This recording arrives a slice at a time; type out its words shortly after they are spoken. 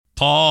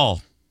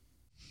Paul.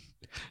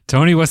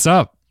 Tony, what's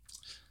up?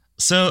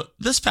 So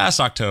this past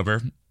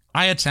October,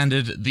 I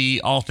attended the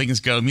All Things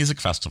Go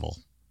Music Festival.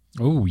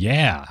 Oh,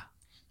 yeah.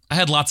 I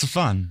had lots of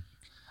fun.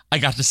 I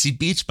got to see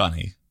Beach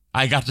Bunny.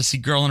 I got to see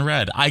Girl in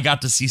Red. I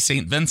got to see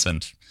St.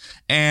 Vincent.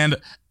 And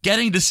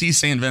getting to see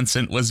St.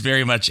 Vincent was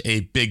very much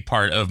a big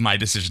part of my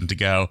decision to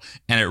go,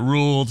 and it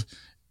ruled.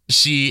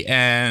 She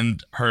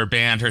and her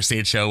band, her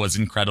stage show was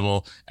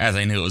incredible, as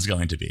I knew it was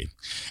going to be.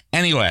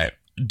 Anyway,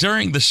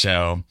 during the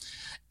show,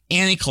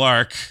 Annie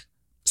Clark,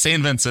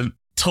 St. Vincent,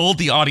 told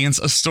the audience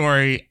a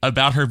story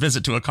about her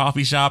visit to a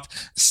coffee shop,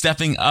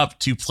 stepping up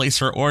to place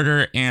her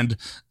order, and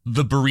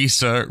the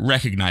barista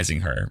recognizing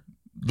her.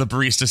 The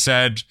barista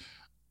said,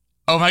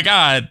 "Oh my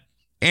God,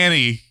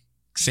 Annie,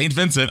 St.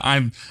 Vincent,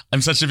 I'm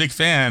such a big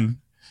fan.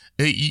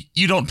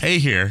 You don't pay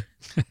here."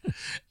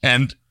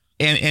 And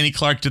Annie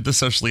Clark did the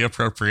socially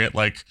appropriate,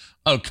 like,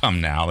 "Oh,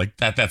 come now, like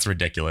that's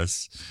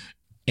ridiculous."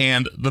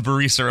 And the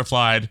barista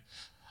replied,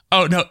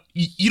 "Oh no,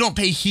 you don't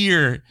pay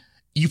here.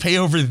 You pay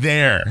over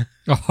there."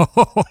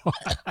 Oh,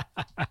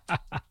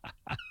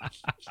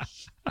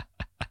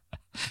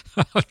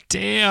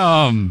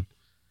 damn.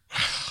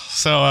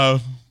 So,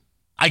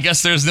 I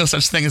guess there's no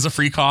such thing as a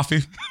free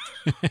coffee.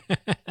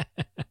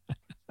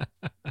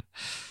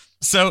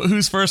 So,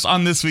 who's first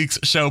on this week's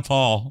show,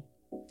 Paul?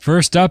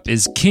 First up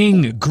is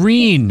King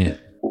Green.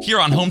 Here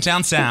on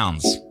Hometown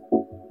Sounds.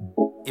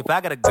 If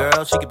I got a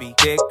girl, she could be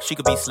thick, she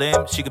could be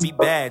slim, she could be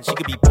bad, she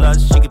could be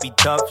plus, she could be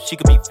tough, she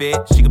could be fit,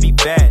 she could be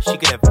fat, she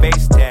could have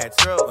face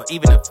tats, or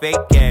even a fake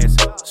ass,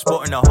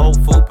 sporting a whole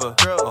fupa,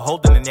 or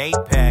holding an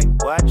 8-pack.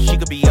 What? She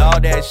could be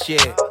all that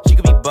shit. She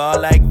could be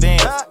bald like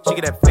Vince. She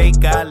could have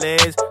fake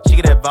eyelids. She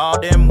could have all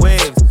them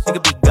wigs. She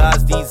could be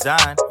God's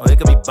design, or it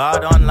could be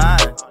bought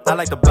online. I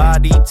like the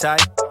body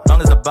type,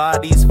 long as the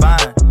body's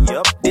fine.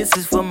 Yup. This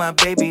is for my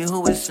baby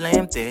who is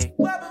slim thick,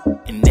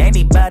 and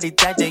anybody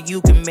type that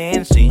you can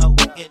mention.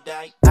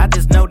 I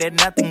just know that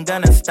nothing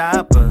gonna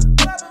stop her.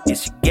 Yeah,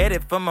 she get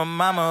it from her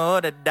mama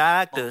or the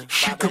doctor.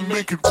 She can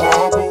make it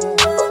wobble.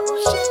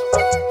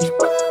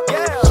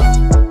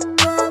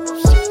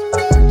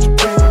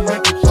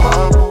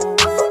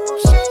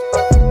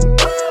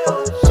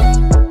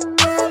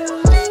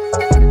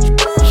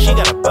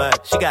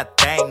 She got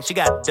thang, she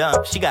got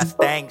dump, she got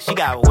stank, she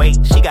got weight,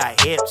 she got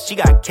hips, she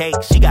got cake,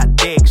 she got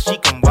thick, she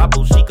can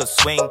wobble, she can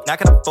swing. I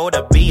can afford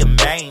to be a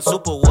man,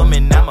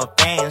 superwoman, I'm a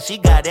fan. She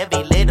got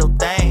every little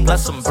thing,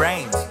 plus some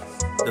brains.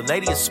 The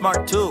lady is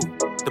smart too,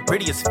 the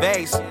prettiest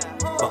face,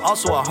 but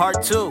also a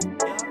heart too.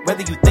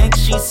 Whether you think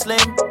she's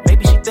slim,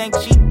 maybe she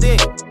thinks she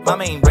thick.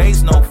 Mama ain't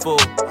raised no fool,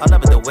 I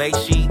love her the way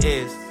she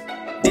is.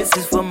 This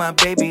is for my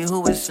baby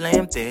who is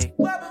slim thick,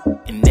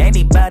 and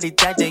anybody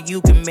type that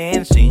you can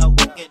mention.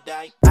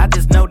 I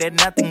just know that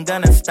nothing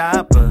gonna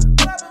stop her.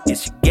 Yeah,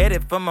 she get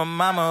it from her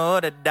mama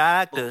or the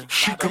doctor.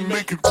 She can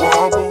make it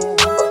wobble.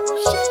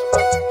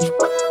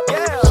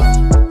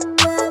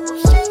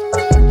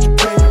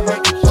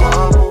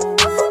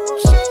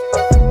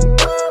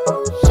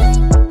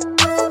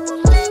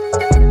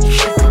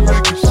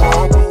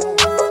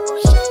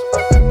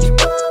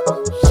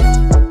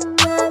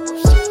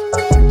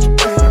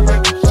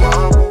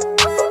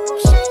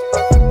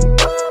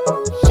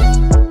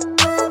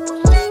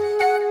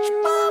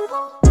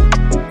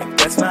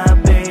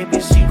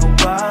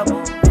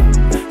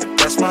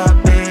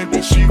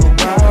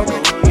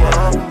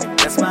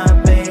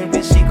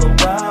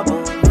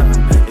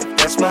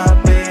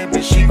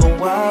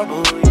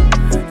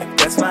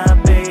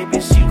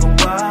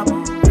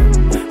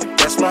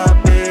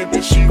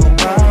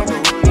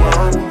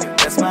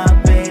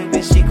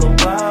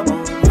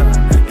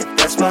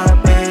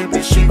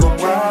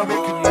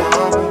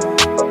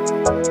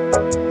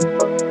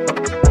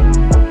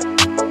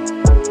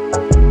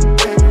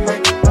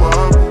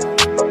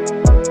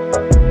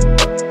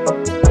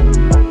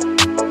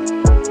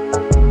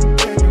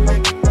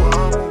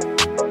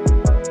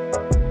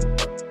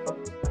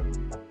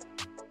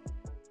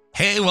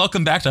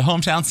 Welcome back to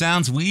Hometown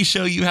Sounds. We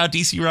show you how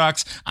DC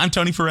rocks. I'm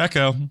Tony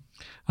Parecco.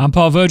 I'm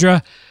Paul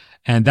Vodra,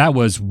 and that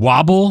was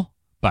Wobble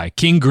by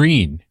King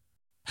Green.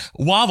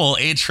 Wobble,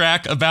 a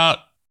track about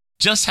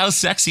just how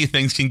sexy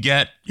things can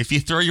get if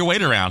you throw your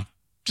weight around.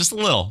 Just a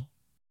little.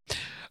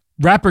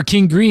 Rapper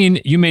King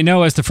Green, you may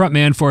know as the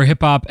frontman for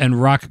hip-hop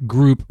and rock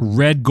group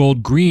Red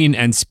Gold Green.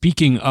 And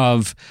speaking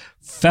of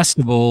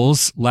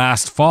festivals,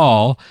 last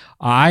fall,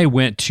 I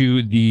went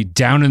to the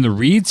Down in the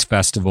Reeds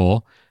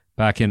Festival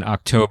back in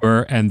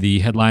October, and the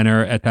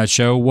headliner at that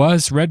show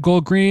was Red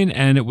Gold Green,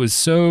 and it was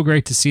so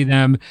great to see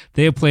them.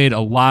 They have played a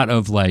lot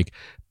of like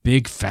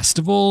big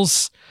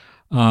festivals,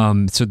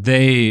 so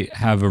they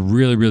have a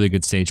really, really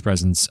good stage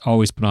presence,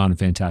 always put on a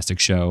fantastic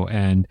show,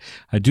 and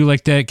I do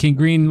like that King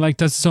Green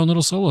does his own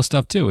little solo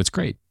stuff too. It's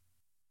great.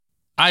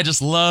 I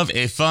just love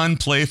a fun,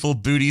 playful,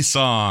 booty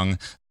song.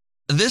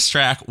 This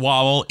track,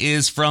 Wobble,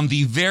 is from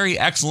the very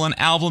excellent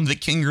album that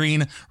King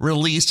Green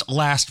released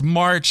last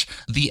March,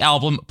 the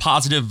album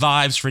Positive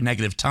Vibes for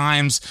Negative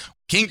Times.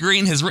 King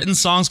Green has written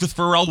songs with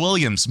Pharrell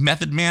Williams,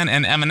 Method Man,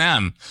 and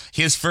Eminem.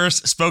 His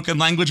first spoken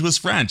language was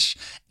French.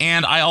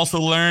 And I also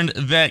learned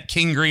that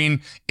King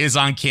Green is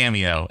on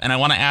Cameo. And I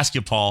want to ask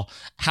you, Paul,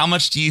 how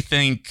much do you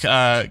think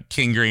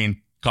King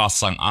Green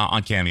costs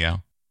on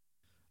Cameo?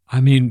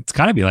 I mean, it's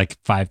got to be like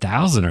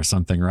 5,000 or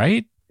something,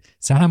 right?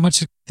 Is that how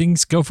much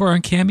things go for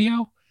on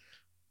Cameo?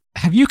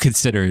 Have you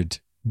considered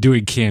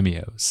doing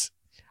cameos?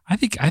 I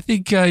think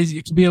it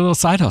could be a little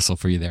side hustle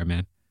for you there,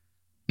 man.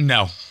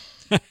 No.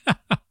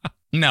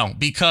 No,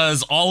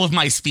 because all of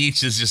my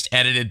speech is just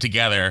edited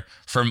together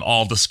from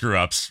all the screw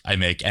ups I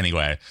make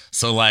anyway.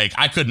 So like,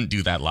 I couldn't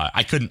do that live.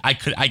 I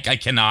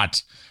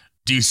cannot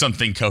do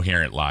something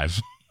coherent live.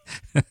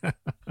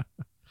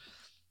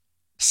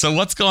 So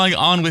what's going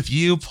on with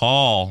you,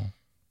 Paul?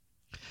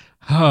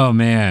 Oh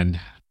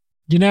man.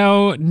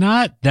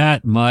 Not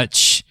that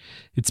much.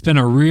 It's been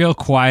a real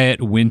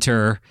quiet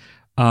winter.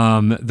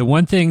 The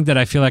one thing that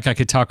I feel like I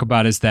could talk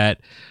about is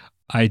that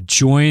I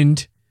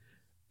joined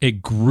a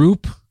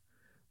group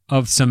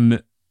of some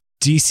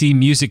DC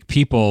music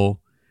people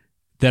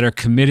that are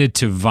committed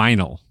to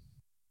vinyl.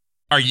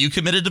 Are you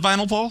committed to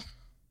vinyl, Paul?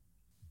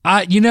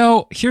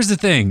 Here's the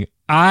thing.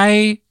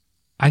 I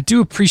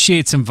do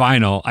appreciate some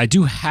vinyl. I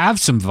do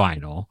have some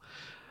vinyl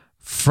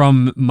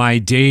from my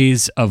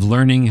days of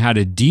learning how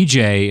to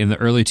DJ in the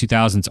early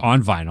 2000s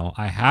on vinyl.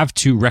 I have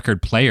 2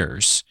 record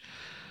players.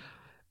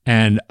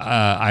 And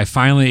I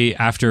finally,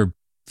 after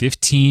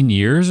 15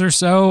 years or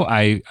so,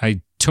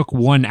 I took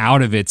one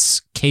out of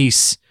its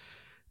case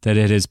that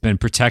it has been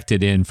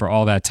protected in for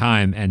all that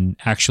time and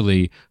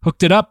actually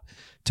hooked it up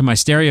to my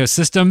stereo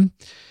system.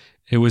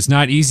 It was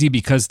not easy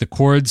because the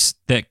cords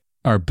that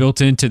are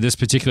built into this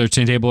particular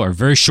turntable are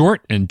very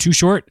short and too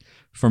short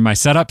for my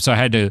setup. So I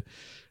had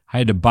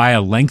to buy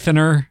a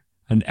lengthener,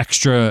 an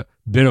extra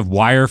bit of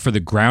wire for the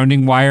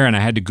grounding wire, and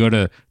I had to go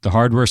to the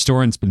hardware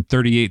store and spend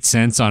 38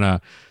 cents on a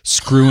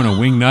screw and a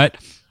wing nut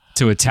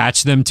to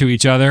attach them to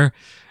each other.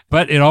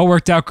 But it all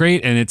worked out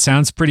great, and it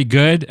sounds pretty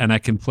good, and I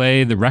can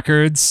play the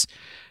records,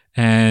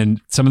 and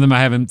some of them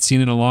I haven't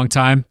seen in a long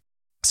time.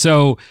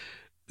 So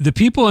the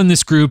people in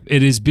this group,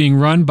 it is being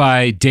run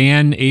by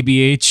Dan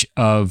ABH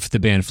of the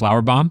band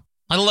Flower Bomb.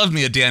 I love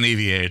me a Dan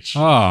ABH.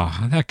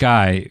 Oh, that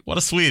guy. What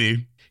a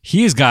sweetie.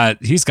 He's got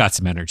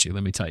some energy,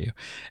 let me tell you.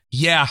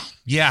 Yeah,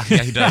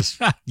 he does.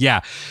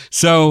 Yeah.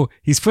 So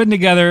he's putting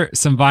together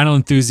some vinyl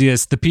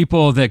enthusiasts, the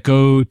people that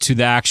go to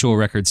the actual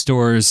record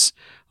stores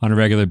on a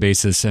regular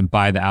basis and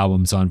buy the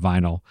albums on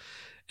vinyl.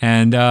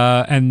 And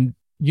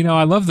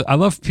I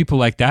love people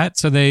like that.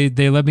 So they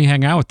let me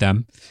hang out with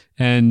them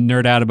and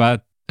nerd out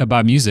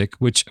about music,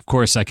 which of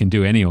course I can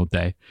do any old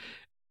day.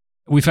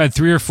 We've had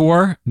 3 or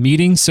 4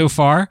 meetings so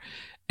far,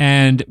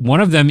 and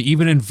one of them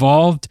even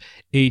involved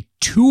a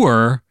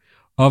tour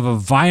of a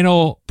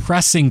vinyl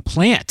pressing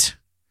plant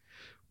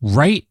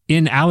right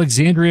in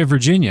Alexandria,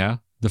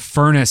 Virginia, the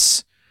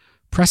Furnace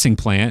pressing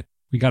plant.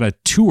 We got a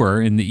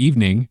tour in the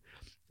evening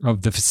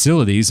of the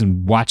facilities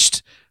and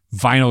watched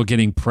vinyl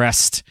getting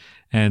pressed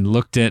and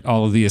looked at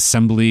all of the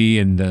assembly,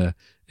 and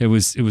it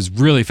was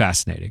really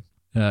fascinating.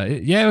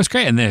 It was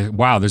great. And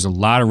there's a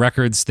lot of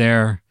records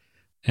there,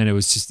 and it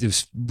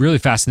was really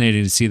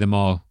fascinating to see them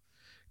all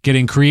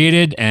getting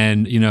created.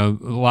 And, a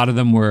lot of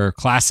them were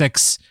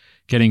classics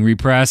getting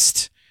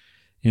repressed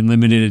in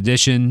limited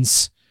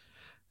editions,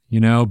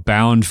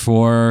 bound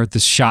for the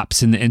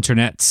shops and the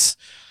internets.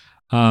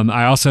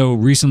 I also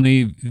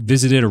recently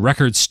visited a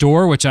record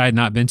store, which I had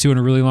not been to in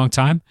a really long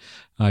time.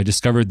 I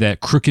discovered that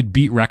Crooked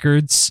Beat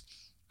Records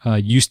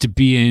used to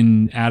be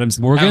in Adams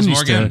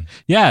Morgan.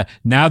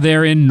 Now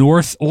they're in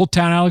North Old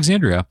Town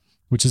Alexandria,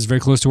 which is very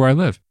close to where I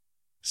live.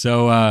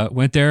 So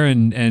went there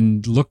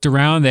and looked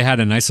around. They had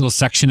a nice little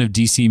section of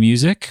DC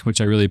music, which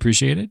I really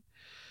appreciated.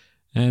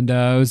 And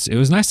it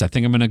was nice. I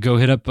think I'm going to go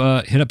hit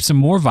up some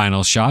more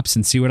vinyl shops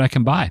and see what I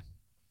can buy.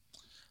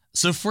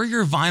 So for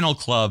your vinyl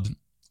club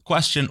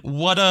question,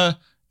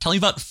 tell me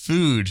about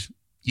food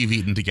you've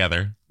eaten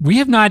together. We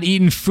have not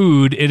eaten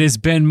food. It has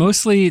been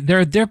mostly, there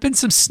have been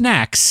some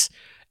snacks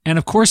and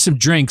of course some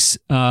drinks.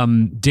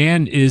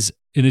 Dan is,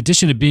 in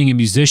addition to being a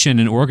musician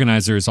and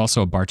organizer, is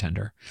also a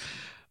bartender.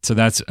 So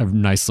that's a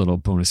nice little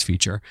bonus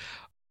feature.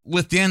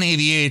 With Dan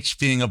ABH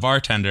being a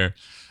bartender,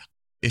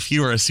 if he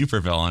were a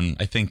supervillain,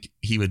 I think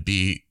he would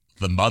be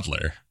the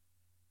Muddler.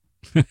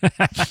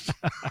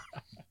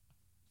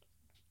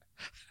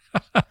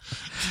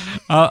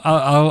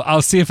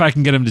 I'll see if I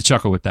can get him to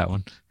chuckle with that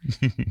one.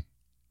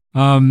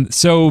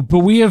 But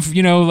we have,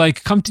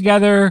 come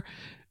together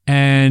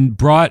and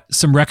brought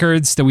some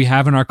records that we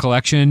have in our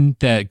collection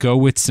that go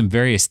with some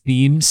various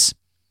themes.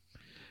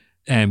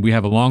 And we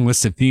have a long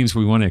list of themes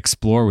we want to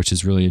explore, which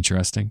is really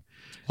interesting.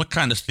 What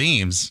kind of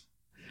themes?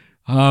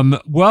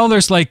 Well,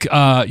 there's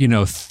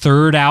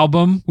third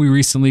album we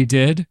recently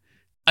did.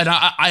 And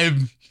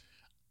I'm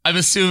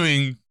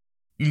assuming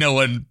no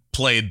one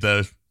played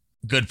the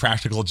good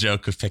practical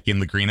joke of picking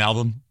the Green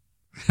Album.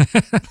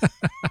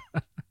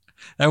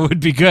 That would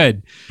be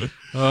good.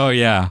 Oh,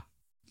 yeah.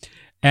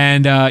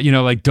 And,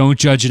 like don't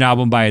judge an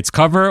album by its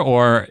cover,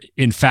 or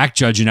in fact,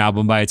 judge an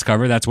album by its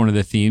cover. That's one of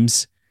the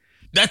themes.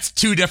 That's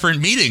two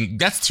different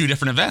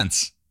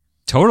events.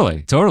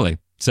 Totally.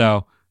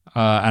 So,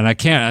 and I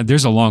can't,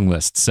 there's a long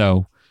list.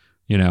 So,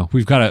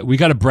 we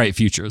got a bright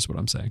future is what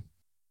I'm saying.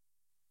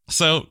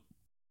 So,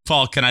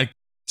 Paul, can I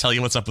tell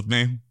you what's up with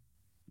me?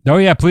 Oh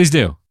yeah, please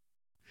do.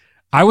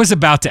 I was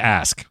about to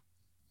ask.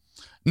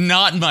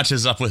 Not much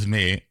is up with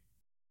me.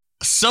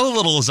 So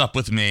little is up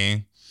with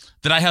me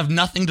that I have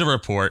nothing to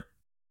report.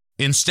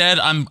 Instead,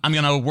 I'm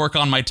going to work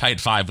on my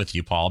tight five with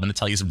you, Paul. I'm going to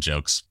tell you some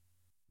jokes.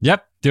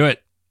 Yep, do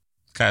it.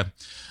 Okay.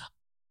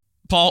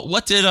 Paul,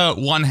 what did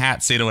one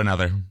hat say to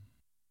another?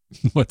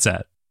 What's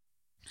that?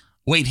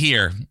 Wait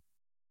here.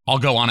 I'll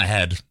go on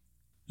ahead.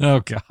 Oh,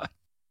 God.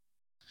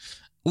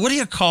 What do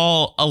you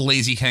call a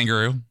lazy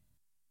kangaroo?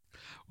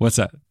 What's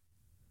that?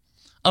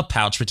 A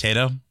pouch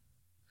potato.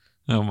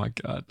 Oh, my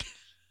God.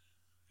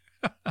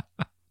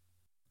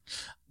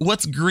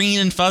 What's green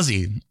and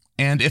fuzzy,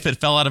 and if it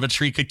fell out of a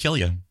tree could kill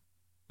you?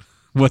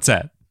 What's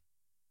that?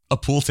 A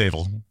pool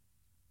table.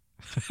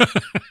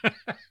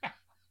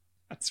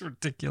 That's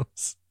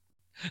ridiculous.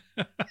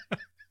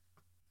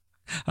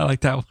 I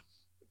like that one.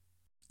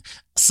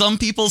 Some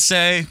people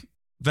say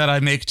that I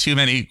make too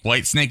many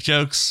white snake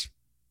jokes.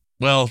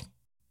 Well,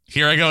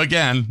 here I go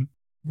again.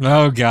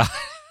 Oh, God.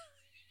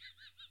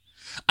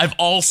 I've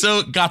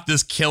also got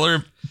this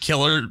killer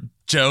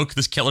joke,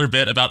 this killer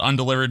bit about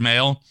undelivered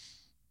mail,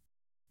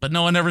 but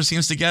no one ever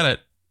seems to get it.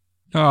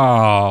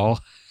 Oh.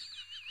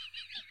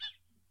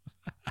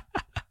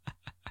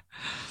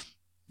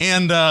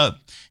 And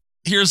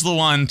here's the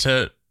one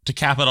to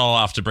cap it all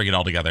off, to bring it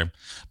all together.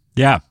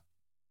 Yeah.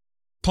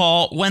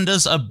 Paul, when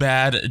does a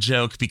bad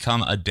joke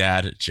become a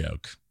dad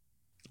joke?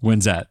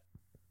 When's that?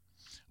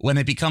 When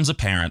it becomes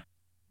apparent.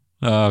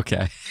 Oh,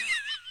 okay.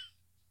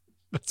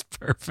 That's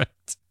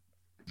perfect.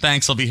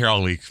 Thanks. I'll be here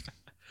all week.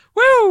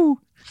 Woo!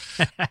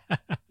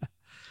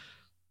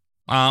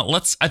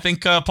 I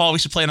think, Paul, we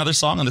should play another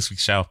song on this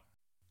week's show.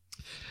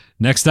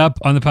 Next up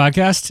on the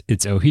podcast,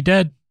 it's Oh He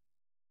Dead.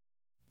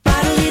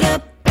 Bottle it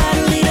up,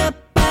 bottle it up,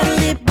 bottle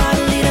it,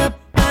 bottle it up,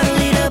 bottle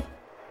it up.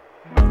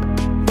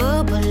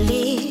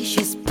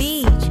 Bubblicious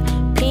beach,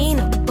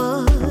 peanut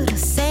butter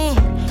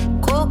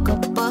sand, cocoa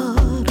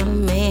butter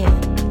man.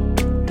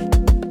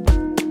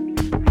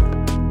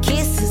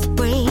 Kisses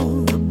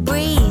bring the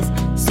breeze,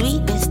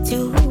 sweetness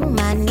to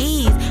my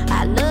knees.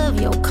 I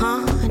love your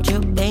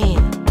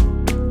contraband.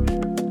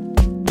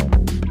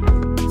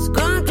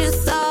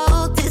 Scrumptious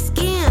salty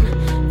skin,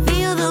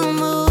 feel the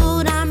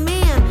mood I'm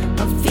in,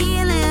 a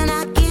feeling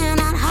I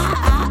cannot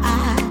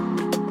hide.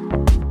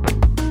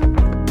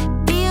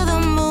 Feel the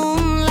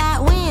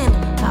moonlight wind,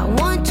 I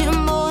want you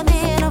more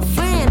than a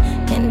friend,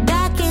 and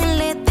I can't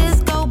let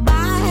this go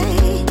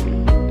by.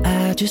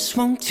 I just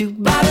want to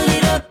bottle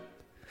it up,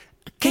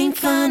 I can't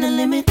find a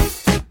limit.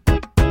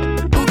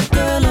 Ooh,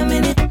 girl, I'm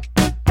in it.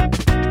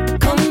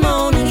 Come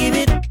on and give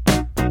it.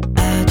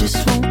 I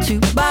just want to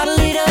bottle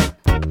it up.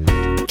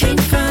 Can't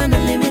find a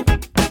limit.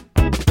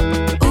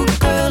 Ooh,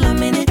 girl,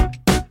 I'm in it.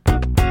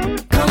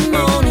 Come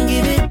on and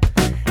give it.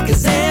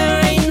 'Cause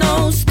there ain't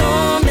no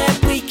storm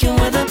that we can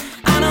weather.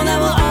 I know that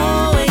we'll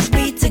always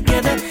be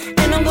together,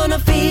 and I'm gonna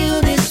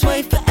feel this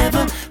way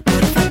forever.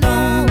 But if I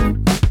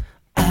don't,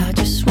 I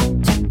just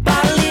want to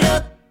bottle it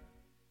up.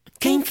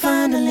 Can't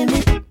find a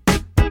limit.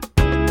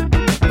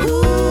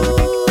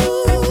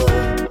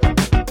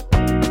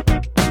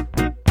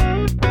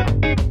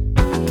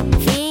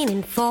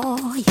 Fiending for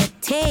your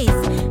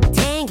taste,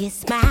 tangy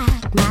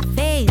smack my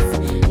face,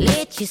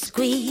 let you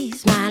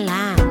squeeze my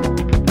line,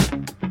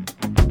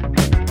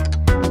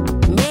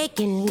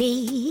 making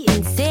me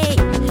insane.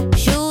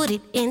 Shoot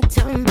it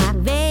into my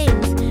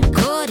veins,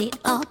 cut it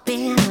up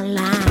in a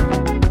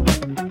line.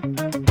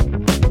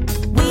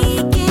 We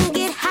can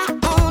get high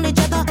on each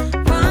other,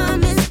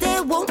 promise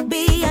there won't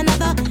be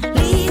another.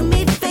 Leave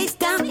me face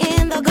down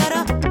in the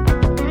gutter.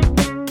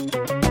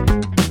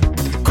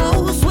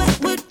 Cold sweat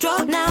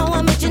withdraw, now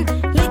I'm itching.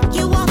 Lick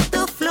you off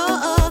the floor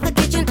of the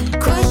kitchen.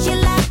 Crush you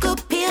like a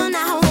pill,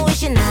 now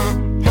wishing I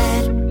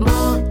had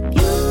more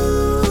you.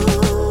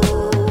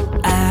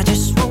 I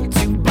just want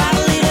to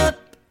bottle it up,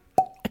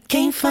 I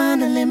can't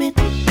find a limit.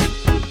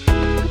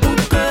 Ooh,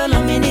 girl,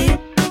 I'm in it.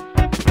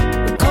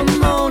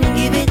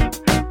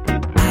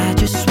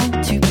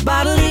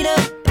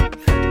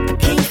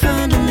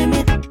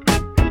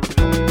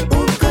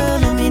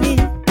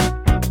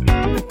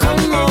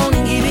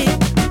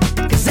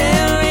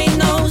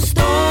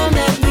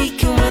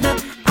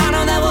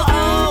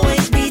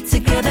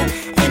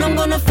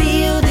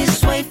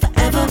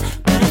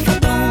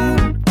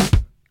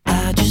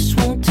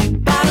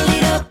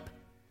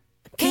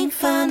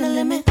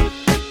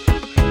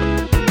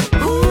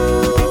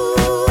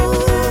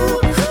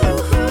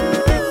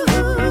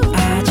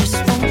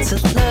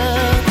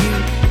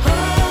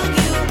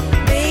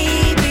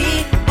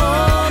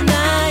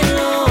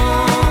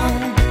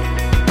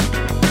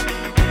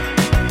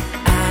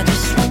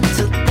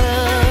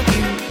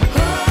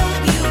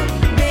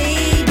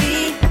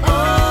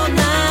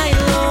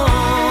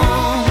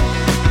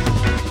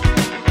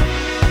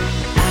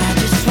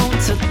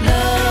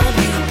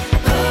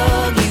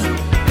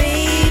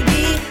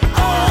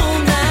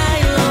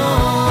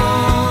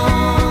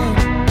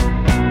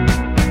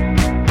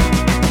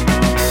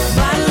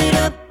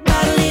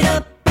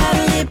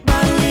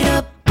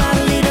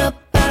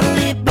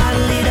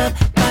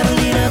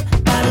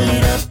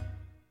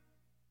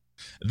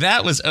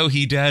 That was Oh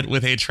He Dead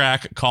with a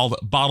track called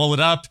Bottle It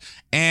Up.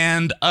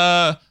 And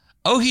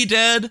Oh He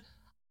Dead,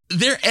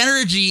 their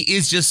energy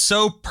is just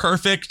so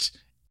perfect,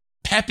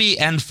 peppy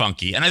and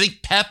funky. And I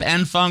think pep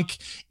and funk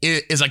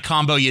is a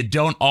combo you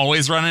don't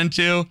always run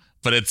into,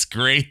 but it's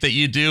great that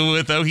you do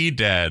with Oh He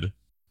Dead.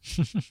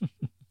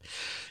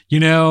 You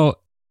know,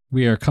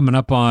 we are coming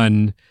up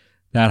on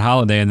that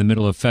holiday in the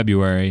middle of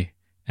February.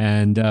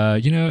 And,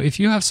 if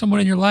you have someone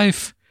in your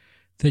life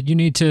that you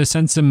need to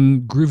send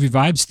some groovy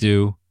vibes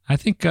to, I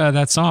think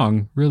that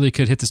song really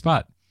could hit the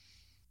spot.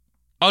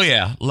 Oh,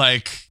 yeah.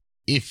 Like,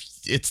 if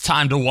it's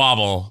time to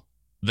wobble,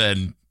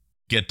 then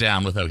get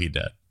down with Oh He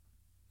Dead.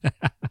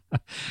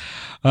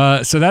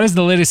 So that is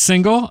the latest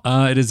single.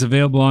 It is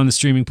available on the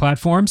streaming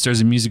platforms.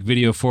 There's a music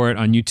video for it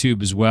on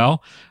YouTube as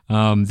well.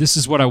 This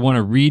is what I want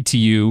to read to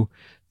you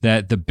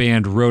that the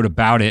band wrote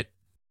about it.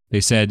 They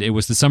said, it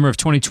was the summer of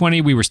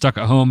 2020. We were stuck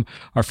at home.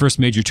 Our first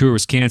major tour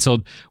was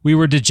canceled. We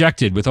were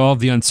dejected with all of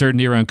the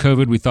uncertainty around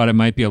COVID. We thought it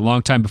might be a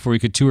long time before we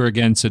could tour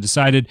again, so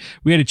decided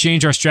we had to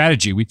change our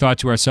strategy. We thought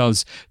to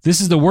ourselves, this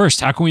is the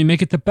worst. How can we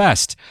make it the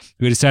best?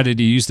 We decided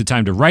to use the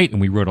time to write,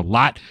 and we wrote a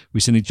lot.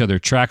 We sent each other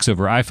tracks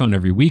over iPhone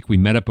every week. We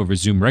met up over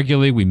Zoom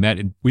regularly. We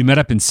met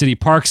up in city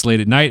parks late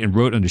at night and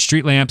wrote under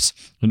street lamps.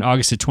 In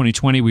August of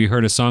 2020, we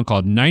heard a song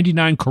called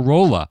 99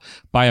 Corolla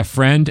by a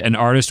friend and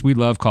artist we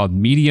love called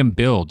Medium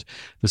Build.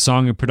 The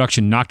song and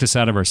production knocked us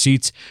out of our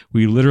seats.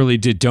 We literally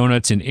did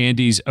donuts in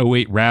Andy's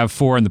 08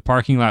 RAV4 in the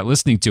parking lot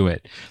listening to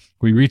it.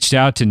 We reached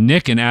out to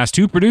Nick and asked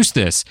who produced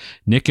this.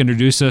 Nick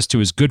introduced us to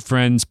his good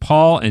friends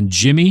Paul and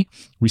Jimmy.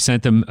 We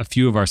sent them a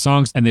few of our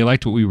songs and they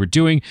liked what we were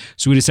doing,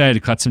 so we decided to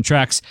cut some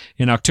tracks.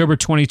 In October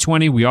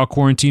 2020, we all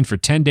quarantined for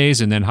 10 days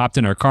and then hopped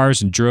in our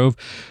cars and drove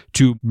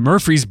to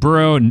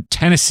Murfreesboro,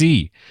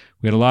 Tennessee.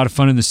 We had a lot of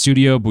fun in the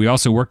studio, but we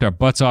also worked our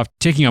butts off,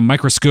 taking a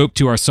microscope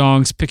to our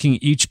songs, picking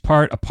each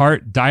part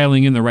apart,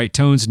 dialing in the right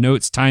tones,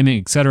 notes,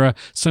 timing, etc.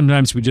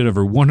 Sometimes we did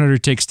over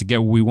 100 takes to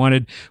get what we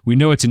wanted. We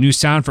know it's a new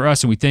sound for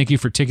us, and we thank you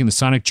for taking the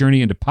sonic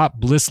journey into pop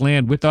bliss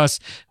land with us.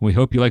 And we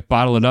hope you like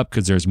Bottle It Up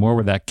because there's more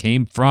where that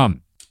came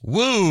from.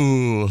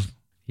 Woo!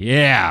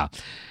 Yeah.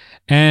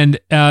 And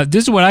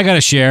this is what I got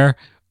to share.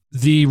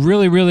 The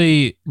really,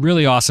 really,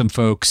 really awesome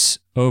folks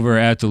over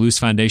at the Loose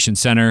Foundation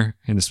Center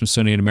in the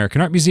Smithsonian American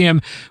Art Museum,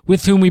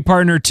 with whom we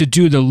partnered to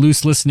do the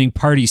Loose Listening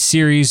Party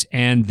series.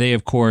 And they,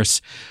 of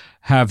course,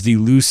 have the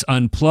Loose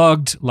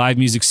Unplugged live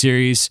music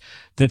series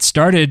that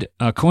started,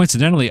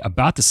 coincidentally,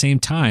 about the same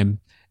time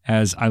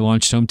as I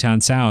launched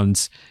Hometown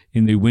Sounds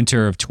in the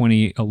winter of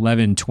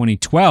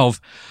 2011-2012.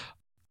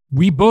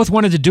 We both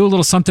wanted to do a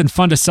little something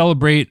fun to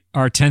celebrate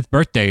our 10th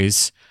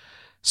birthdays.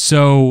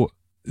 So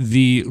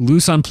the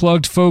Loose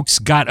Unplugged folks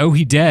got Oh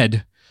He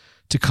Dead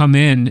to come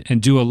in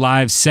and do a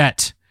live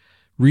set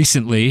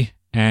recently,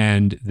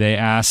 and they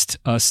asked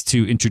us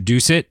to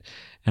introduce it,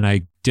 and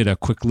I did a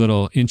quick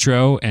little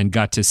intro and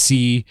got to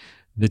see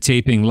the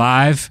taping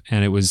live,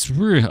 and it was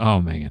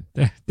oh man,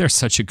 they're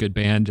such a good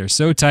band. They're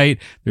so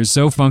tight, they're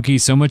so funky,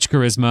 so much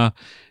charisma.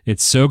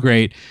 It's so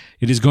great.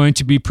 It is going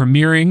to be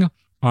premiering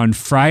on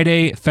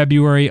Friday,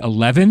 February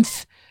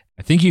 11th.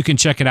 I think you can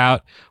check it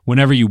out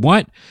whenever you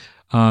want.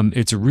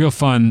 It's a real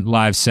fun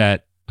live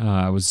set.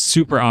 I was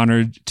super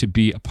honored to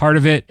be a part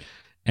of it,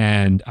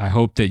 and I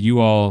hope that you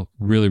all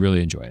really,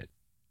 really enjoy it.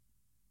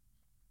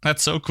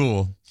 That's so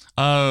cool.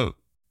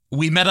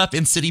 We met up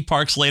in city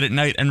parks late at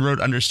night and rode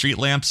under street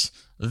lamps.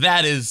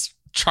 That is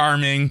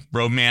charming,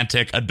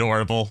 romantic,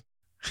 adorable.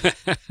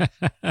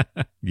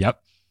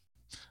 Yep.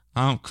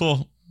 Oh,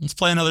 cool. Let's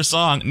play another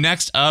song.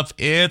 Next up,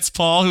 it's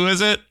Paul. Who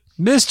is it?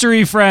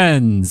 Mystery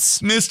Friends.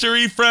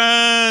 Mystery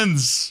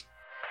Friends.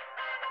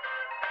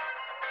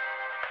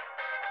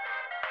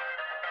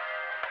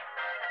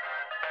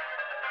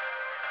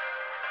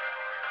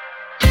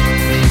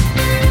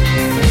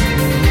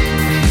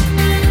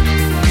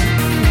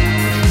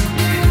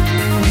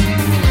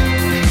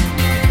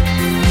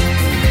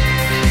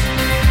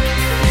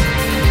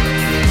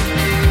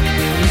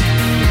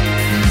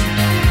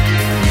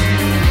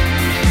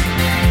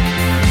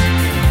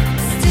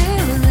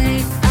 Still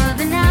late of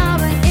an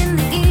hour in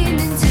the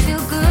evening to feel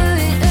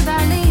good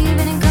about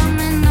leaving and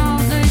coming home.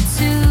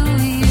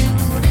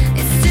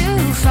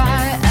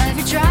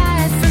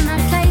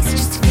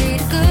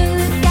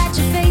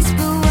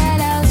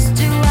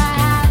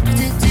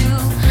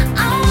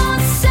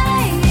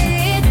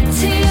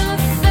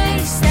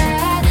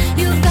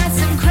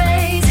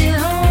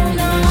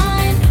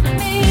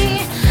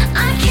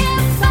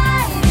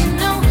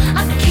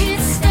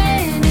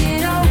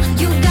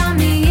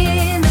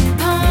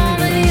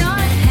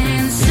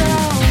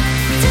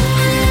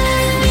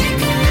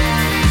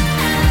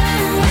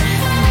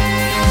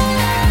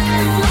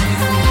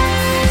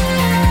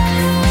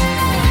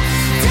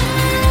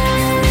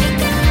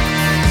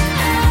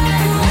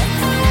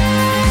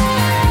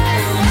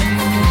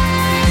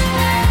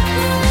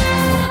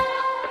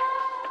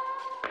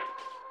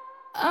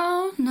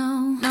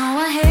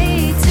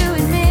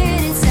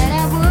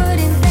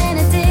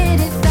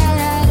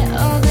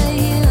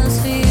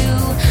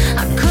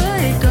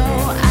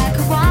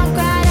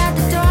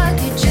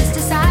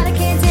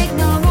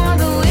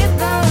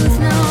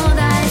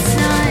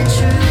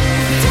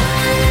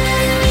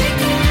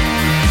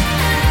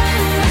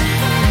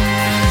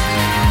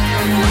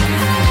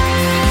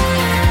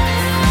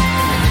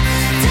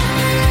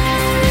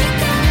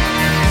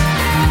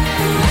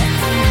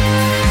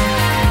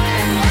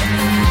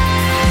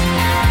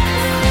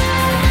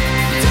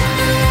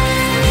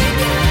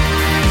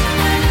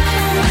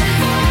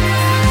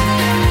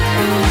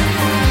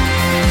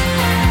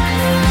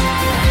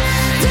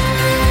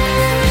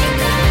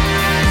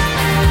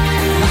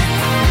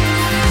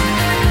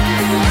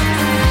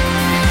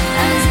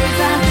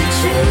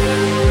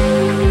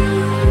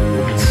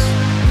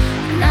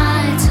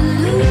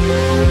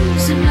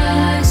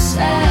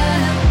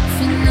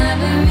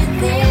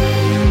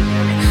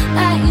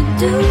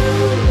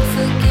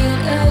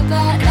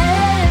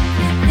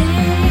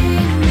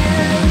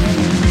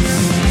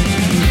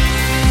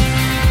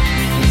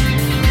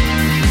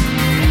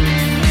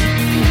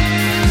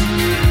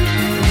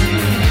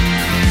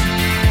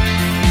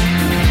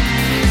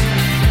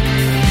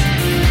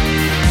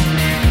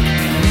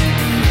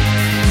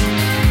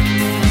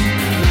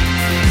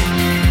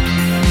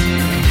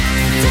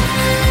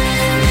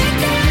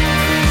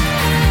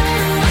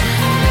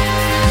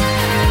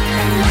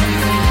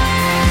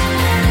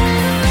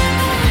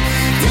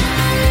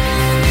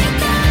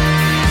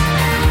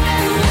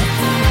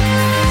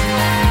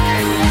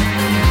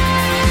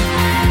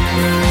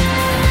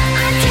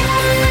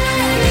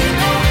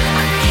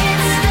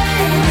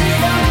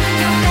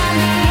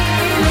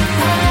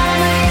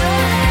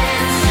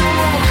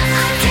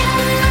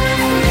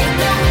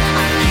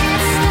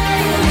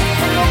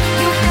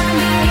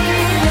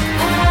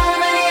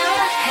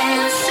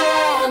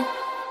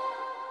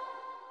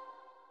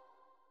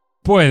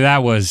 Boy,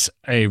 that was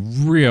a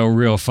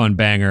real fun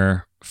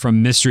banger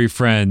from Mystery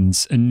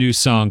Friends, a new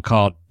song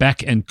called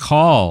Beck and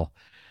Call.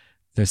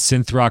 The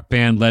synth rock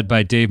band led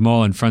by Dave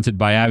Mullen, fronted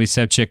by Abby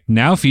Sepchik,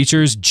 now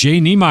features Jay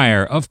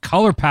Niemeyer of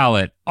Color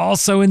Palette,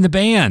 also in the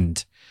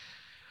band.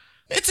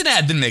 It's an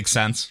ad that makes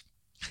sense.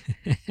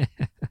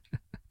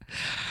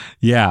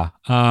 Yeah.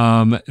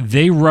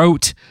 They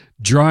wrote,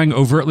 drawing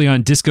overtly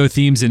on disco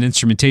themes and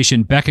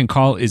instrumentation, Beck and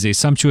Call is a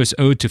sumptuous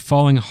ode to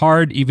falling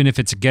hard, even if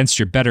it's against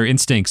your better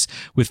instincts.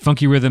 With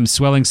funky rhythms,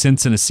 swelling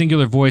synths, and a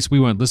singular voice, we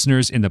want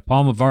listeners in the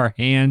palm of our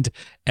hand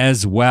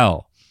as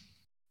well.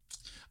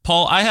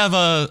 Paul, I have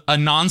a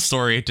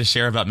non-story to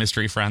share about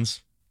Mystery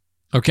Friends.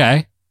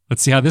 Okay.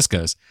 Let's see how this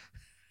goes.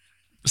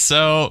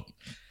 So,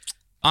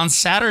 on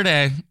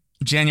Saturday,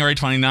 January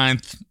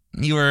 29th,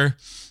 you were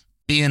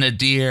being a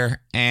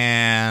dear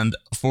and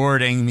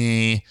forwarding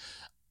me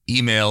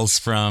emails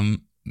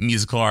from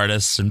musical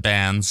artists and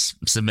bands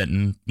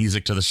submitting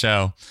music to the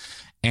show.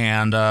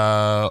 And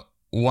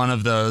one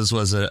of those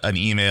was an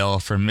email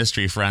from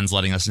Mystery Friends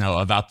letting us know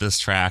about this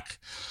track.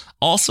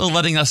 Also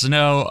letting us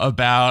know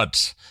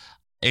about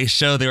a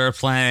show they were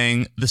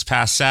playing this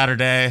past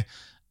Saturday,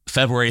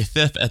 February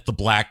 5th at the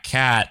Black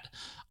Cat.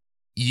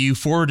 You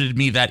forwarded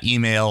me that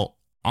email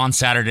on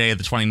Saturday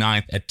the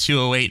 29th at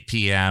 2:08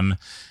 p.m.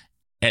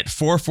 At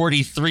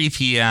 4:43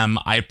 p.m.,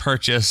 I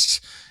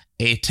purchased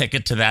a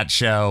ticket to that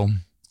show,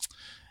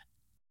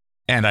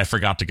 and I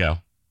forgot to go.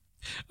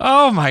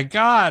 Oh my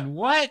God!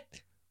 What?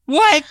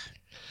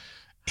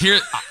 Here,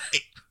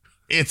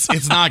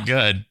 it's not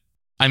good.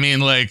 I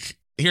mean, like,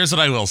 here's what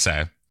I will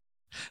say.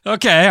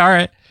 Okay, all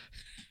right.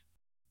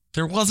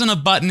 There wasn't a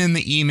button in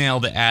the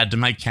email to add to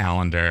my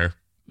calendar.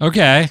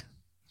 Okay.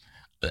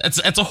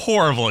 It's a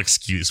horrible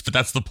excuse, but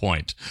that's the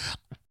point.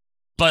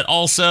 But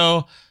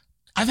also,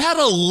 I've had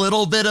a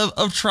little bit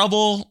of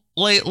trouble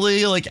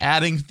lately, like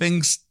adding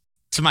things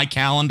to my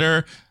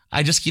calendar.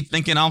 I just keep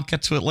thinking I'll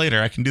get to it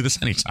later. I can do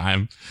this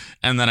anytime.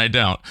 And then I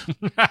don't.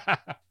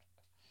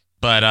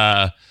 But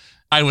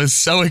I was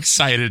so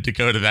excited to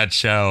go to that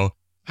show.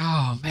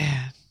 Oh,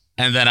 man.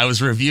 And then I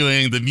was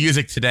reviewing the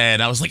music today,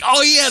 and I was like,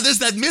 oh, yeah, there's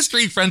that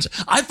Mystery Friends.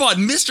 I bought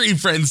Mystery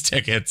Friends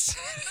tickets.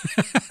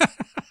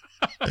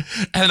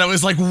 And I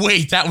was like,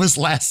 wait, that was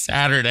last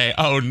Saturday.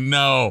 Oh,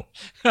 no.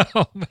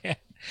 Oh, man.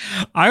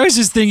 I was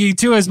just thinking,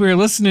 too, as we were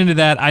listening to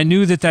that, I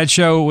knew that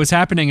show was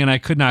happening and I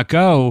could not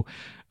go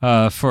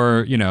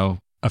for,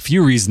 a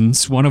few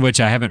reasons, one of which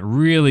I haven't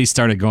really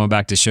started going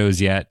back to shows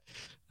yet.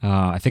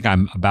 I think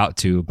I'm about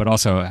to, but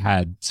also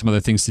had some other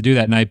things to do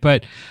that night.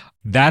 But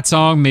that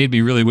song made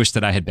me really wish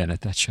that I had been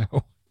at that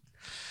show.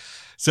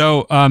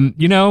 So,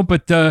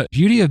 but the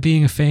beauty of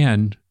being a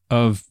fan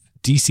of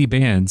DC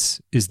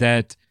bands is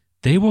that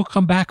they will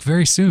come back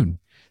very soon.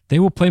 They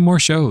will play more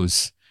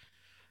shows.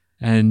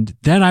 And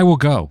then I will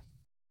go.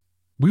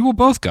 We will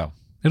both go.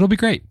 It'll be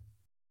great.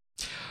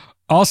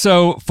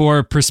 Also,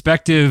 for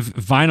prospective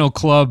Vinyl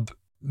Club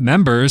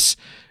members,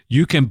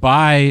 you can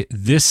buy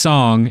this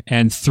song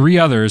and 3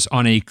 others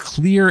on a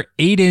clear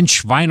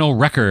 8-inch vinyl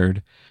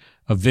record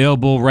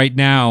available right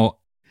now.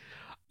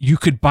 You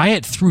could buy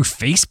it through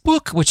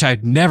Facebook, which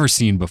I've never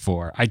seen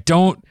before. I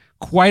don't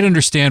quite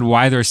understand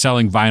why they're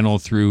selling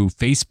vinyl through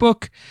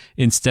Facebook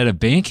instead of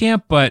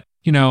Bandcamp, but,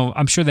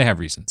 I'm sure they have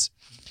reasons.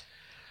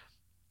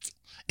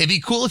 It'd be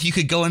cool if you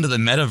could go into the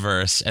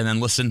metaverse and then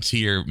listen to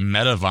your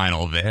meta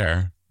vinyl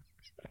there.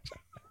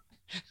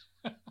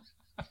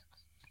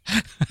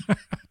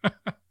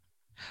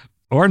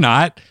 Or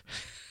not.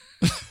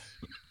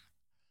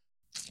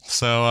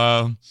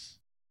 So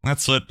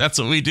that's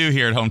what we do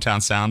here at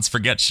Hometown Sounds.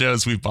 Forget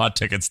shows we've bought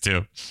tickets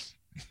to.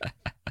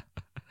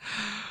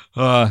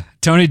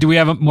 Tony, do we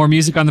have more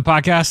music on the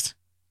podcast?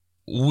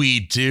 We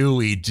do.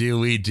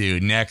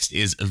 Next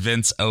is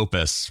Vince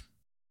Opus.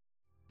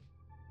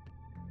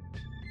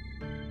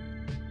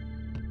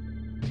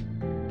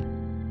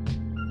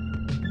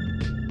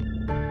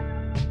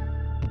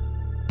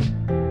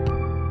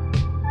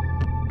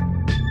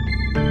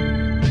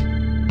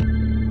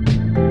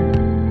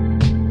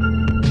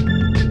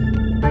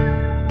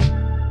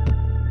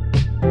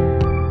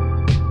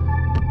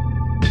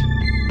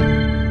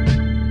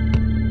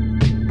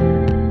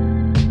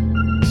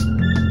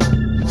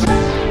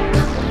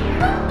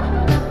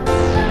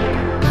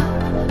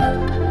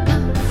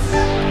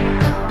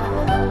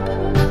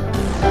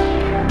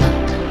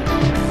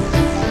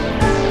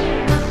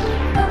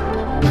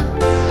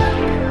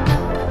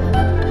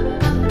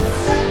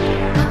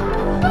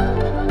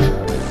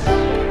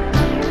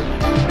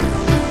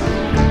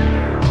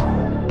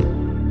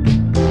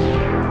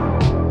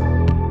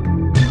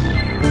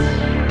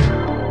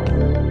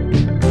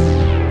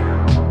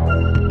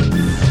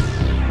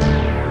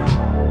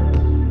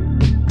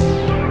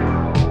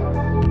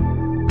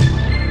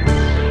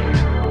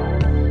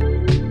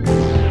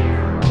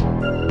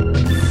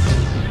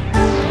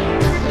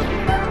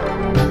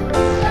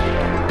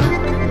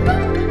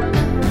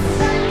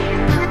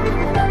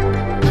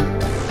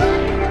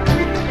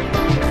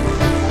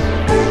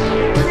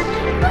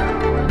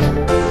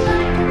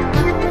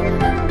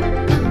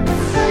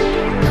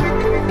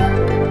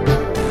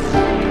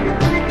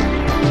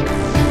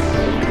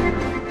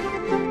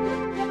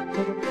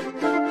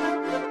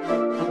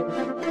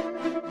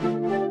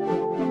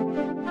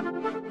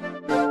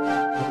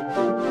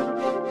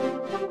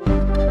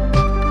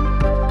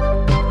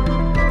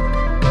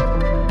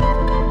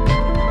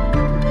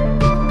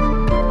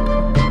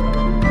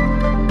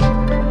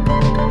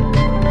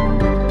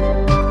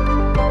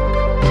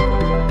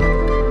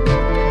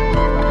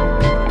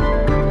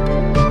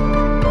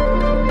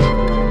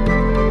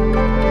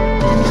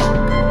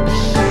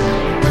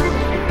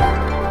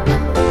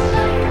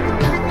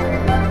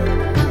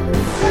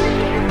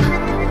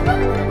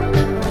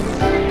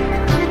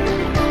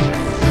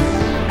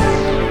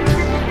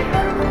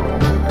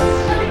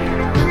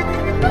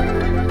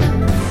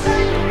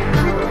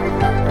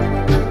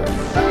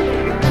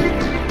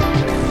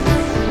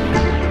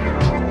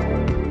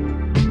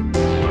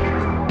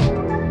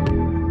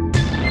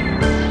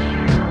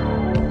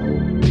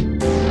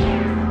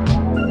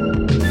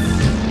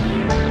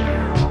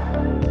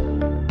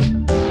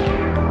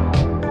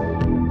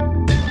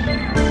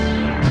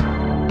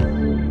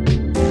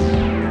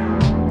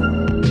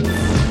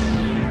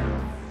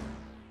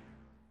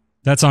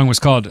 That song was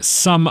called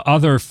Some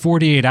Other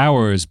 48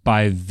 Hours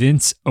by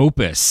Vince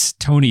Opus.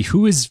 Tony,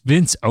 who is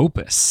Vince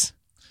Opus?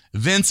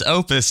 Vince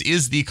Opus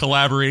is the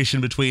collaboration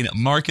between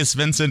Marcus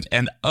Vincent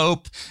and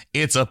Ope.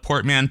 It's a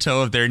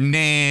portmanteau of their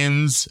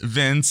names,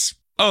 Vince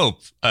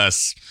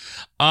Opus.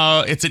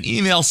 It's an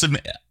email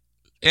submit,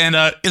 and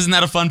isn't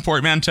that a fun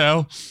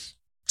portmanteau?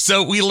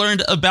 So we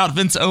learned about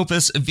Vince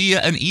Opus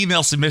via an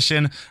email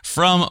submission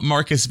from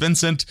Marcus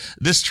Vincent.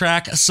 This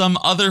track, Some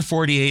Other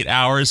 48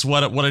 Hours,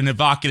 what an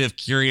evocative,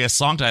 curious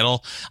song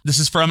title. This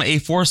is from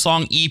a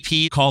 4-song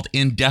EP called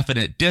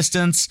Indefinite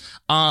Distance.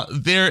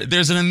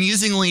 There's an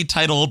amusingly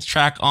titled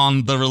track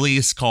on the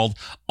release called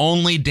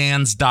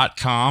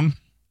OnlyDans.com.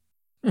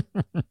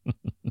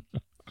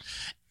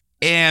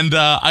 And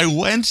I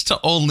went to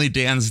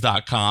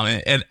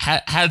OnlyDans.com and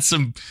had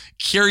some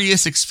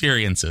curious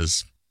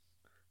experiences.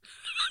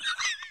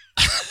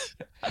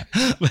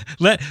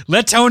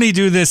 Let Tony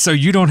do this so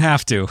you don't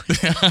have to.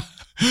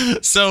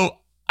 So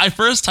I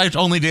first typed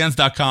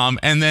onlydance.com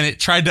and then it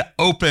tried to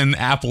open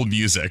Apple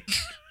Music.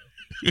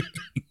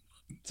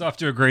 It's off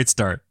to a great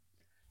start.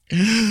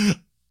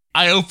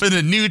 I opened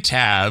a new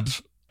tab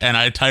and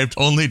I typed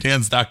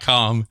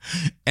onlydance.com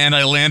and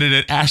I landed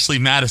at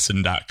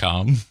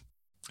ashleymadison.com.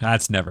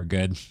 That's never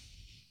good.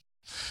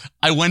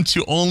 I went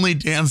to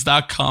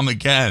onlydance.com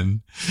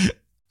again.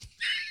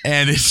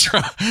 And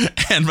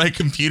and my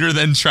computer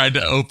then tried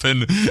to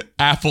open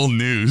Apple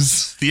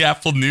News, the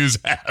Apple News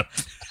app.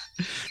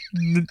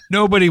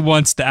 Nobody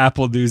wants the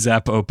Apple News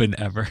app open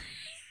ever.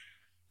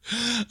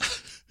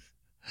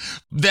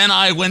 Then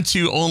I went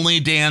to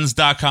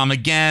onlydans.com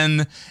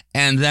again,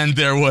 and then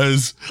there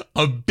was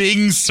a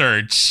Bing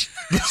search,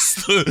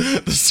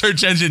 the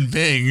search engine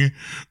Bing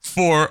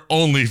for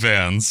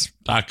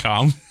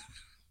onlyfans.com.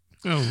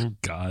 Oh,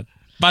 God.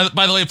 By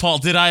the way, Paul,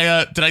 did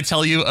I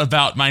tell you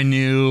about my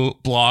new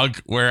blog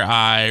where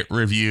I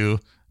review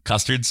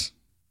custards?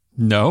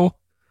 No.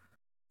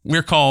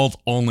 We're called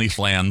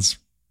OnlyFlans.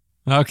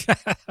 Okay.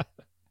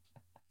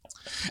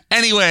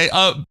 Anyway,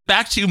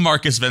 back to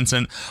Marcus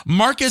Vincent.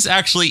 Marcus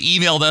actually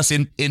emailed us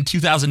in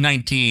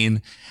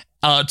 2019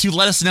 to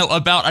let us know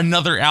about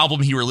another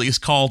album he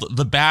released called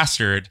The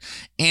Bastard.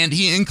 And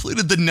he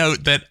included the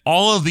note that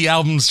all of the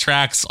album's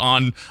tracks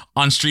on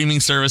streaming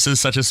services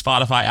such as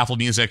Spotify, Apple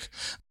Music,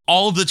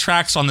 all of the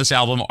tracks on this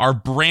album are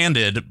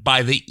branded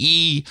by the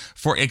E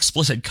for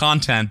explicit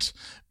content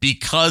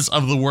because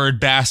of the word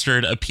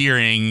bastard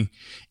appearing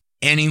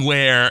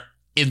anywhere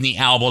in the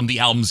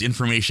album's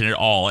information at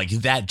all. Like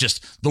that,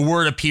 just the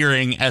word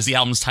appearing as the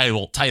album's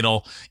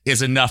title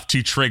is enough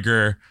to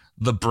trigger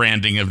the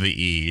branding of the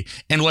E.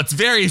 And what's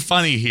very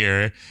funny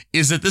here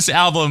is that this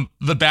album,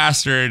 The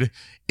Bastard,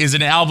 is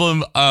an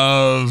album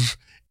of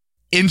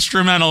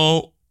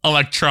instrumental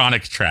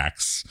electronic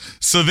tracks.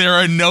 So there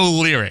are no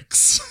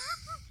lyrics.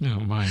 Oh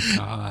my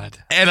God.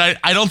 And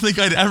I don't think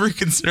I'd ever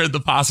considered the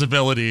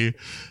possibility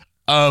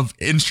of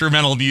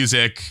instrumental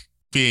music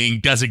being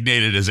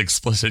designated as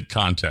explicit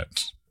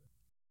content.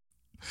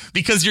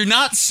 Because you're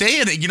not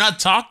saying it, you're not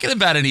talking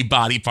about any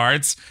body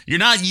parts, you're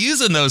not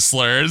using those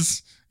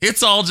slurs.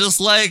 It's all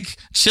just like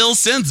chill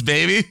synths,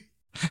 baby.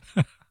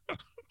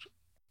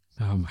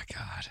 Oh my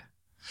God.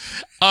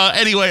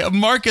 Anyway,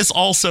 Marcus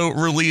also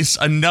released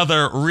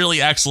another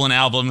really excellent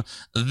album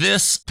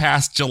this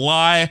past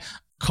July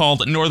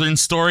called Northern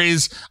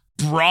Stories.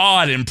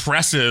 Broad,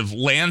 impressive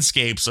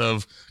landscapes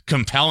of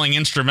compelling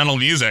instrumental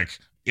music.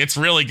 It's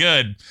really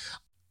good.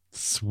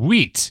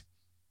 Sweet.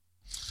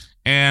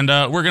 And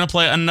we're going to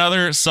play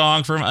another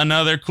song from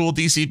another cool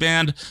DC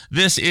band.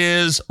 This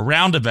is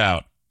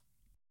Roundabout.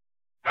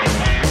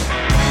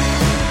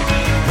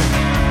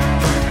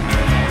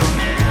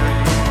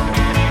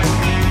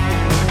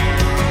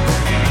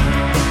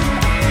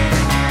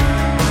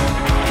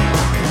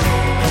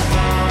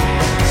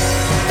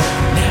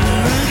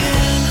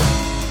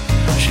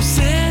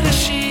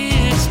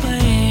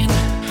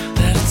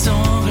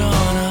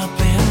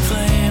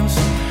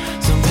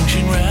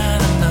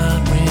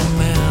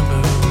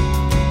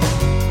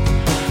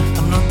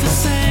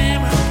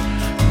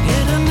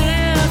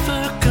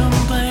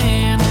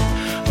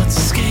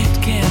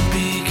 Escaped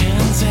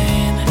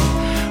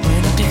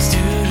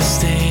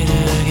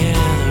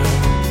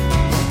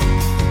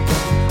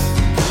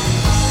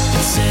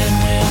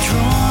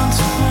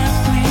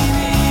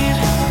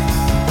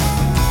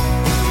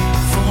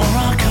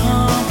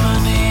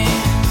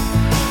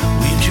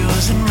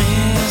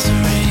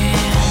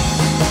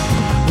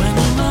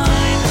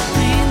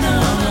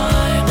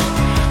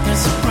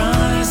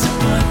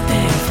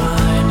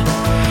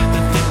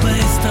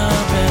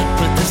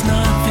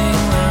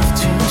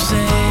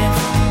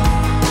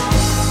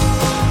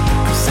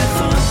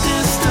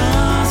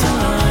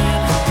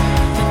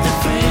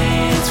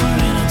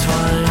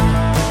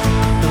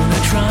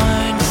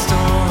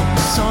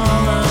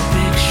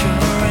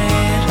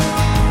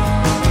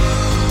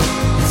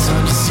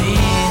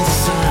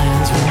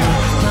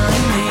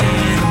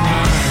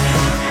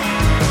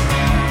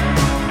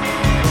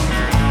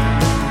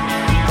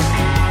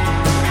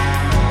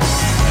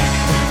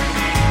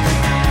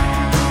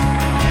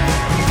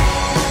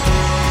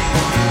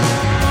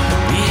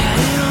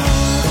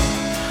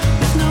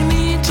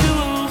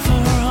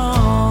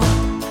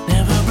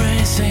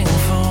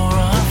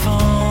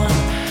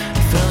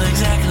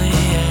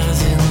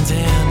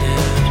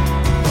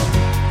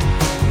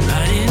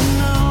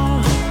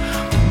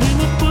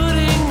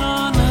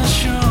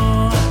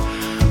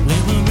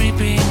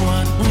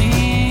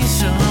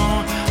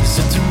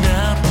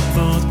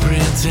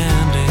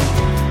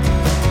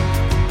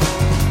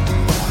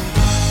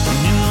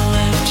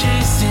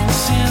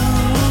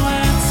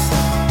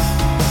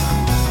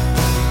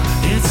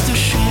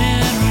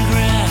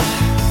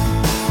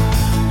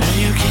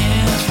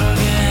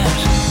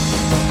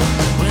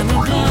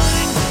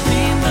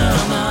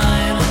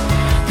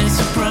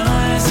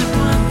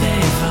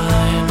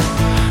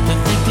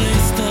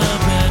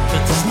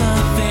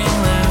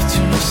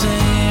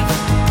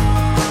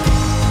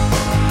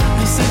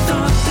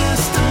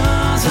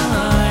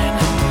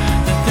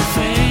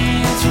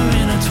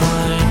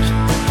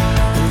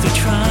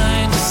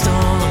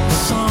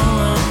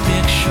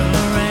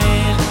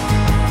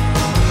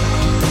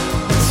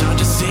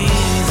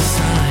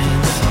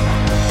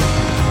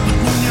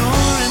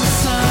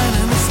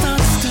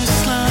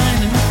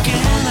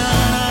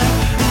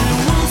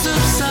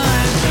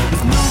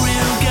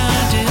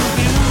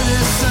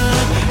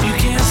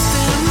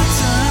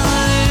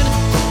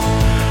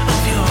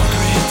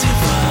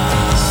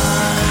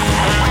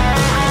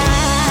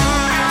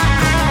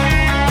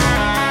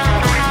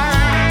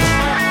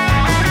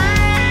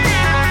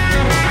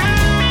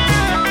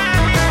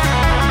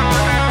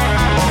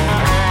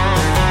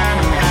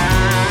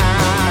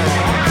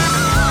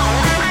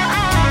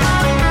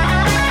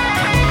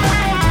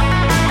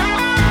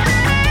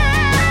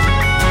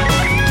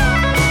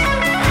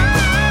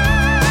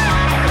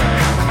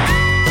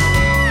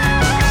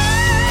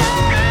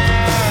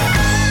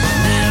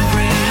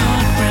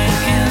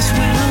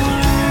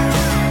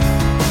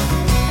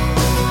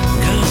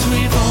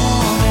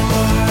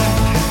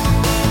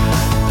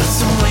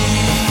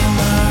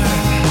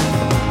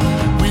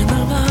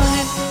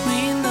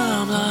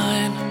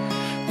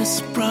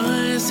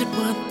surprised at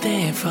what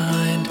they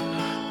find.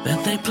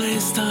 That they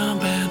placed our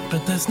bet,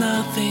 but there's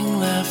nothing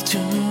left to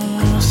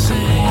say.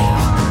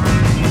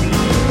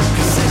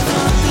 'Cause they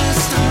thought the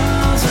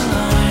stars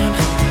aligned,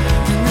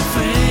 and the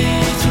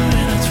fates were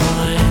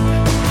intertwined.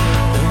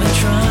 Though they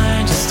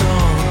tried to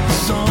stall,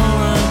 it's all a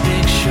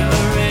big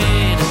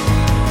charade.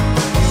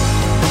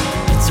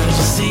 It's hard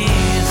to see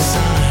the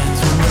signs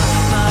when you're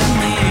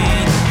blindly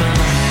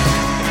blind.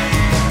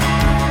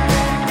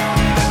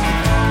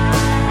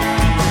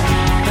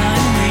 Blindly blind.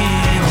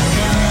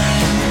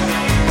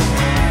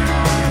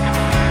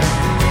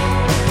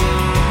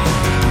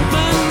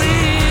 Blindly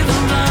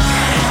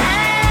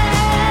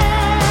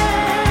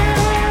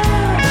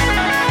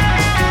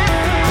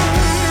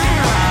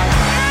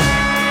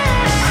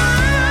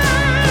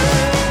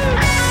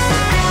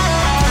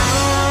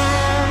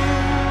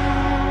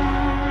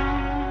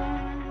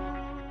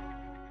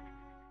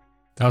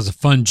That was a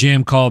fun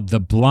jam called The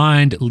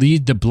Blind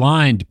Lead the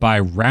Blind by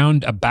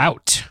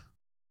Roundabout.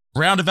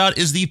 Roundabout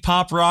is the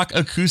pop rock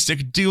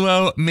acoustic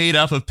duo made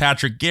up of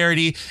Patrick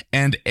Garrity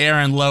and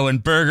Aaron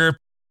Lowenberger.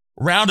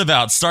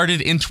 Roundabout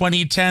started in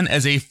 2010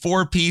 as a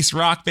 4-piece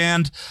rock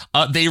band.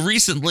 They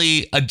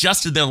recently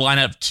adjusted their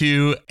lineup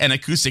to an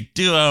acoustic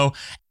duo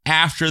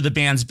after the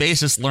band's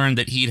bassist learned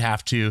that he'd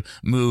have to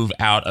move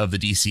out of the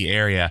DC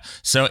area.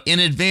 So in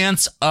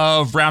advance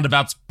of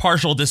Roundabout's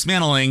partial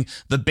dismantling,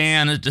 the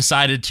band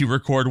decided to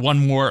record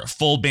one more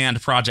full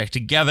band project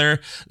together,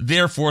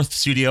 their 4th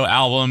studio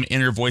album,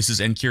 Inner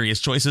Voices and Curious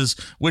Choices,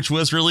 which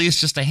was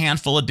released just a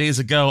handful of days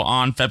ago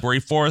on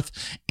February 4th,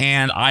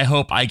 and I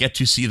hope I get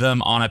to see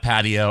them on a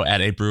patio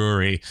at a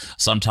brewery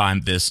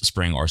sometime this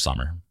spring or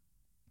summer.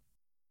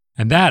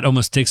 And that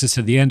almost takes us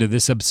to the end of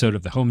this episode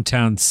of the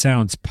Hometown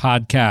Sounds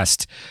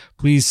podcast.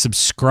 Please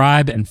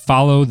subscribe and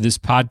follow this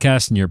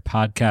podcast in your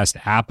podcast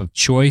app of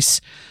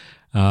choice.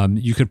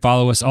 You can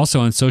follow us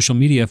also on social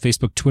media,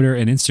 Facebook, Twitter,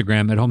 and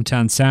Instagram at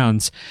Hometown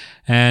Sounds.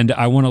 And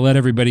I want to let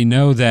everybody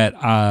know that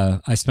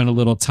I spent a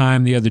little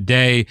time the other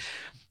day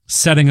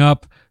setting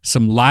up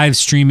some live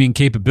streaming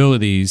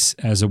capabilities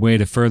as a way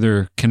to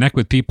further connect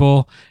with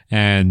people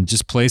and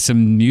just play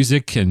some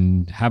music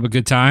and have a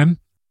good time.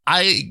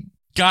 I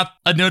got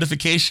a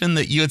notification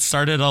that you had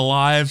started a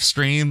live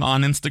stream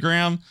on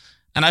Instagram,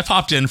 and I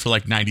popped in for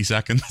like 90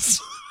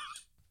 seconds.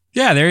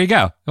 Yeah, there you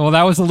go. Well,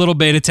 that was a little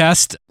beta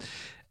test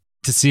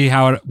to see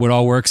how it would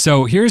all work.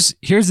 So here's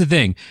the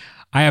thing.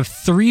 I have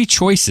 3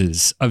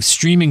 choices of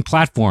streaming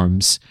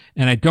platforms,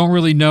 and I don't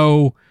really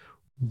know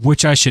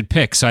which I should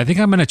pick. So I think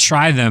I'm going to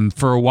try them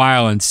for a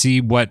while and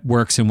see what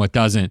works and what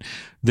doesn't.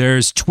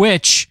 There's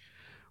Twitch,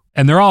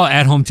 and they're all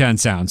at Hometown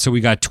Sound. So we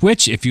got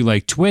Twitch. If you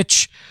like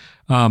Twitch,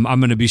 I'm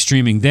going to be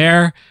streaming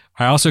there.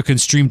 I also can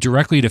stream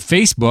directly to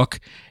Facebook,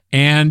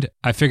 and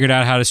I figured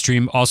out how to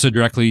stream also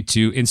directly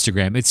to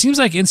Instagram. It seems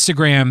like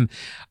Instagram,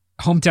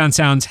 Hometown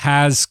Sounds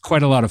has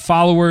quite a lot of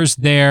followers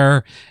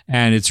there,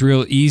 and it's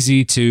real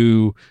easy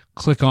to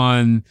click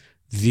on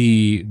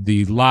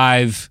the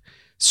live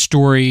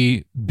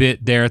story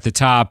bit there at the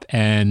top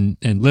and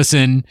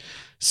listen.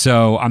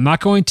 So I'm not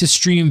going to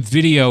stream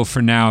video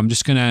for now. I'm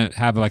just going to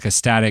have like a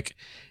static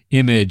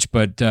image,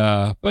 but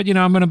you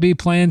know, I'm going to be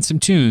playing some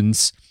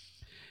tunes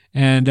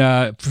and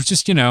for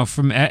just, you know,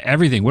 from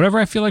everything, whatever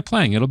I feel like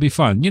playing, it'll be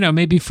fun, you know,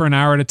 maybe for an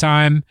hour at a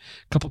time,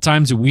 a couple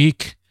times a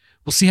week.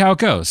 We'll see how it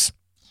goes.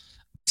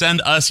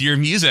 Send us your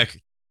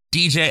music,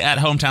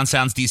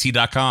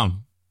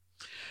 dj@hometownsoundsdc.com.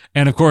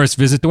 And of course,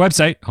 visit the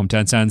website,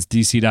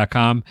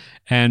 hometownsoundsdc.com.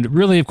 And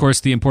really, of course,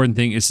 the important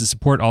thing is to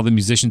support all the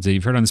musicians that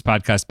you've heard on this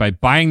podcast by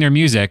buying their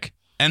music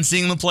and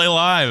seeing them play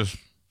live.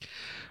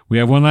 We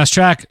have one last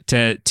track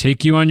to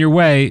take you on your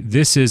way.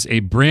 This is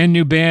a brand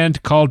new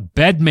band called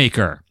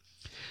Bedmaker.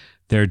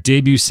 Their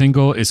debut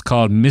single is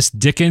called Miss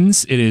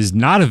Dickens. It is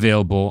not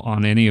available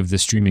on any of the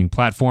streaming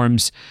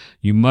platforms.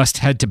 You must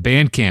head to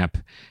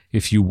Bandcamp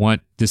if you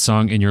want this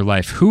song in your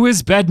life. Who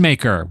is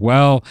Bedmaker?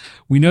 Well,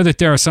 we know that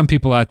there are some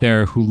people out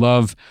there who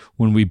love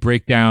when we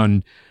break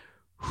down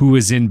who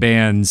is in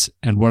bands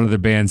and what other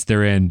bands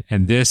they're in,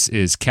 and this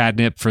is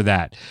catnip for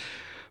that.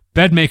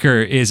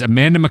 Bedmaker is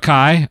Amanda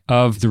Mackay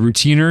of The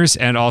Routiners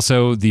and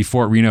also the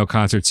Fort Reno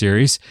concert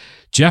series.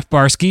 Jeff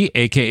Barsky,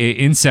 a.k.a.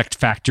 Insect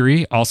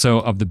Factory,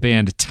 also of the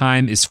band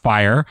Time is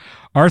Fire.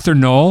 Arthur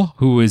Knoll,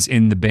 who is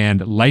in the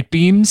band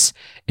Lightbeams.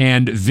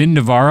 And Vin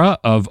Navarra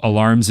of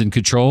Alarms and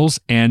Controls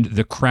and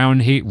The Crown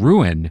Hate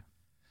Ruin.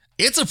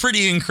 It's a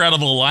pretty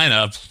incredible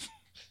lineup.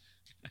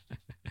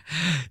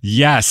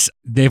 Yes,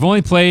 they've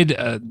only played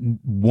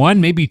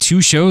 1, maybe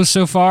 2 shows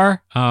so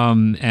far,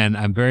 and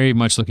I'm very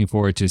much looking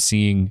forward to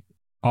seeing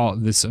all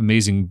this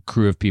amazing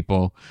crew of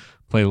people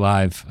play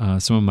live.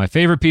 Some of my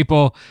favorite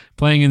people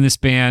playing in this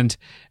band,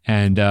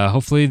 and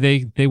hopefully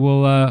they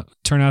will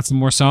turn out some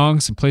more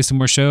songs and play some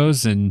more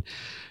shows and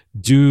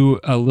do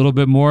a little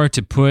bit more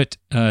to put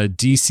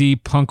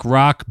DC punk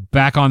rock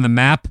back on the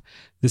map.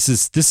 This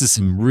is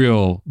some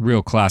real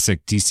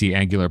classic DC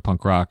angular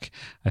punk rock.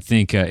 I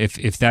think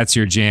if that's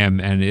your jam,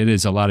 and it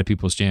is a lot of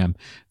people's jam,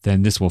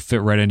 then this will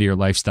fit right into your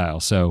lifestyle.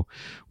 So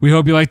we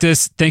hope you like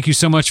this. Thank you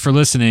so much for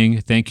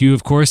listening. Thank you,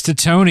 of course, to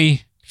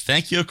Tony.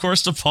 Thank you, of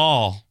course, to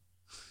Paul.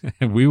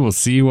 And we will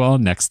see you all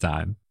next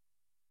time.